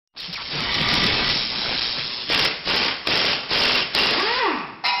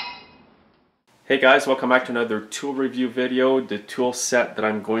Hey guys, welcome back to another tool review video. The tool set that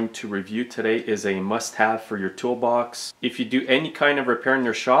I'm going to review today is a must-have for your toolbox. If you do any kind of repair in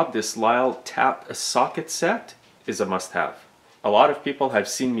your shop, this Lisle TAP socket set is a must-have. A lot of people have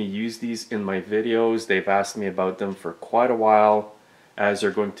seen me use these in my videos. They've asked me about them for quite a while. As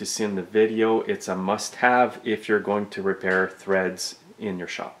you're going to see in the video, it's a must-have if you're going to repair threads in your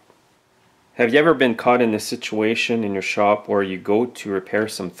shop. Have you ever been caught in a situation in your shop where you go to repair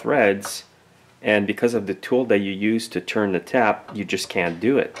some threads, and because of the tool that you use to turn the tap, you just can't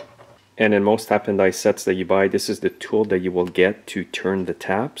do it? And in most tap and die sets that you buy, this is the tool that you will get to turn the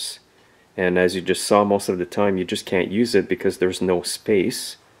taps. And as you just saw, most of the time you just can't use it because there's no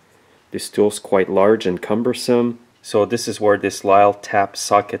space. This tool's quite large and cumbersome. So this is where this Lisle TAP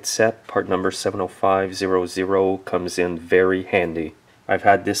socket set, part number 70500, comes in very handy. I've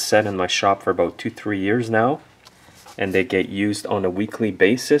had this set in my shop for about 2-3 years now, and they get used on a weekly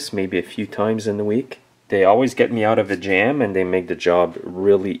basis, maybe a few times in the week. They always get me out of a jam and they make the job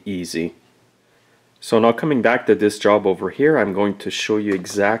really easy. So now coming back to this job over here, I'm going to show you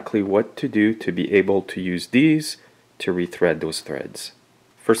exactly what to do to be able to use these to rethread those threads.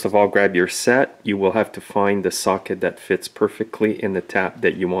 First of all, grab your set. You will have to find the socket that fits perfectly in the tap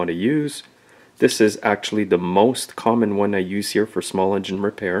that you want to use. This is actually the most common one I use here for small engine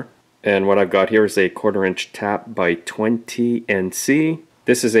repair. And what I've got here is a 1/4 inch tap by 20 NC.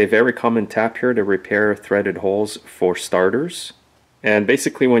 This is a very common tap here to repair threaded holes for starters. And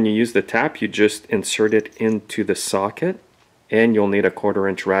basically when you use the tap, you just insert it into the socket, and you'll need a 1/4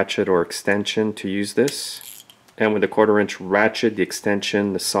 inch ratchet or extension to use this. And with the 1/4 inch ratchet, the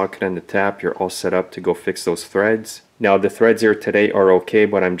extension, the socket, and the tap, you're all set up to go fix those threads. Now the threads here today are okay,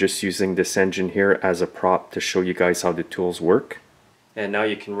 but I'm just using this engine here as a prop to show you guys how the tools work. And now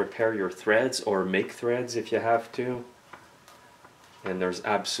you can repair your threads or make threads if you have to. And there's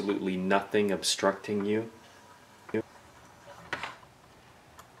absolutely nothing obstructing you.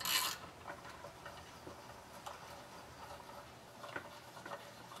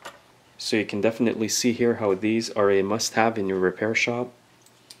 So you can definitely see here how these are a must-have in your repair shop.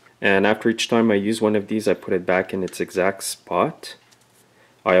 And after each time I use one of these, I put it back in its exact spot.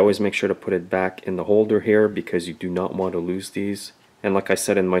 I always make sure to put it back in the holder here because you do not want to lose these. And like I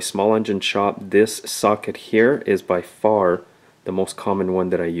said, in my small engine shop, this socket here is by far the most common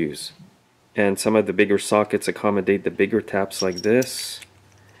one that I use. And some of the bigger sockets accommodate the bigger taps like this.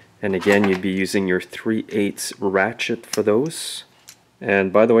 And again, you'd be using your 3/8 ratchet for those.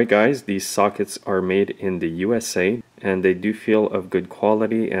 And by the way guys, these sockets are made in the USA, and they do feel of good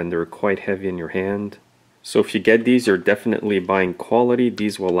quality, and they're quite heavy in your hand. So if you get these, you're definitely buying quality.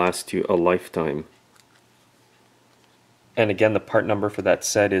 These will last you a lifetime. And again, the part number for that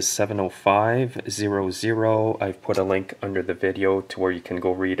set is 70500. I've put a link under the video to where you can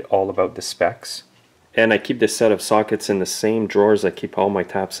go read all about the specs. And I keep this set of sockets in the same drawers I keep all my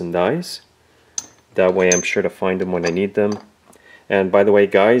taps and dies. That way I'm sure to find them when I need them. And by the way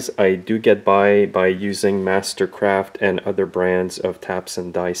guys, I do get by using Mastercraft and other brands of taps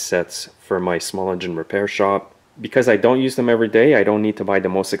and die sets for my small engine repair shop. Because I don't use them every day, I don't need to buy the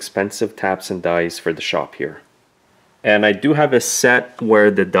most expensive taps and dies for the shop here. And I do have a set where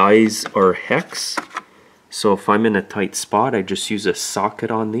the dies are hex. So if I'm in a tight spot, I just use a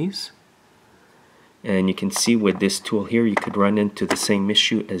socket on these. And you can see with this tool here, you could run into the same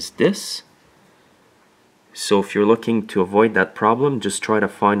issue as this. So if you're looking to avoid that problem, just try to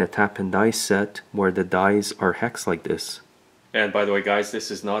find a tap and die set where the dies are hex like this. And by the way guys, this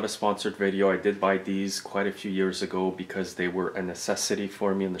is not a sponsored video. I did buy these quite a few years ago because they were a necessity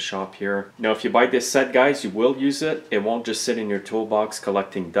for me in the shop here. Now if you buy this set guys, you will use it. It won't just sit in your toolbox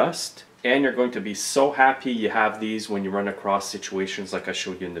collecting dust. And you're going to be so happy you have these when you run across situations like I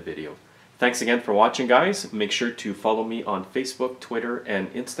showed you in the video. Thanks again for watching guys. Make sure to follow me on Facebook, Twitter, and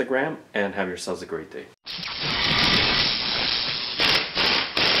Instagram, and have yourselves a great day.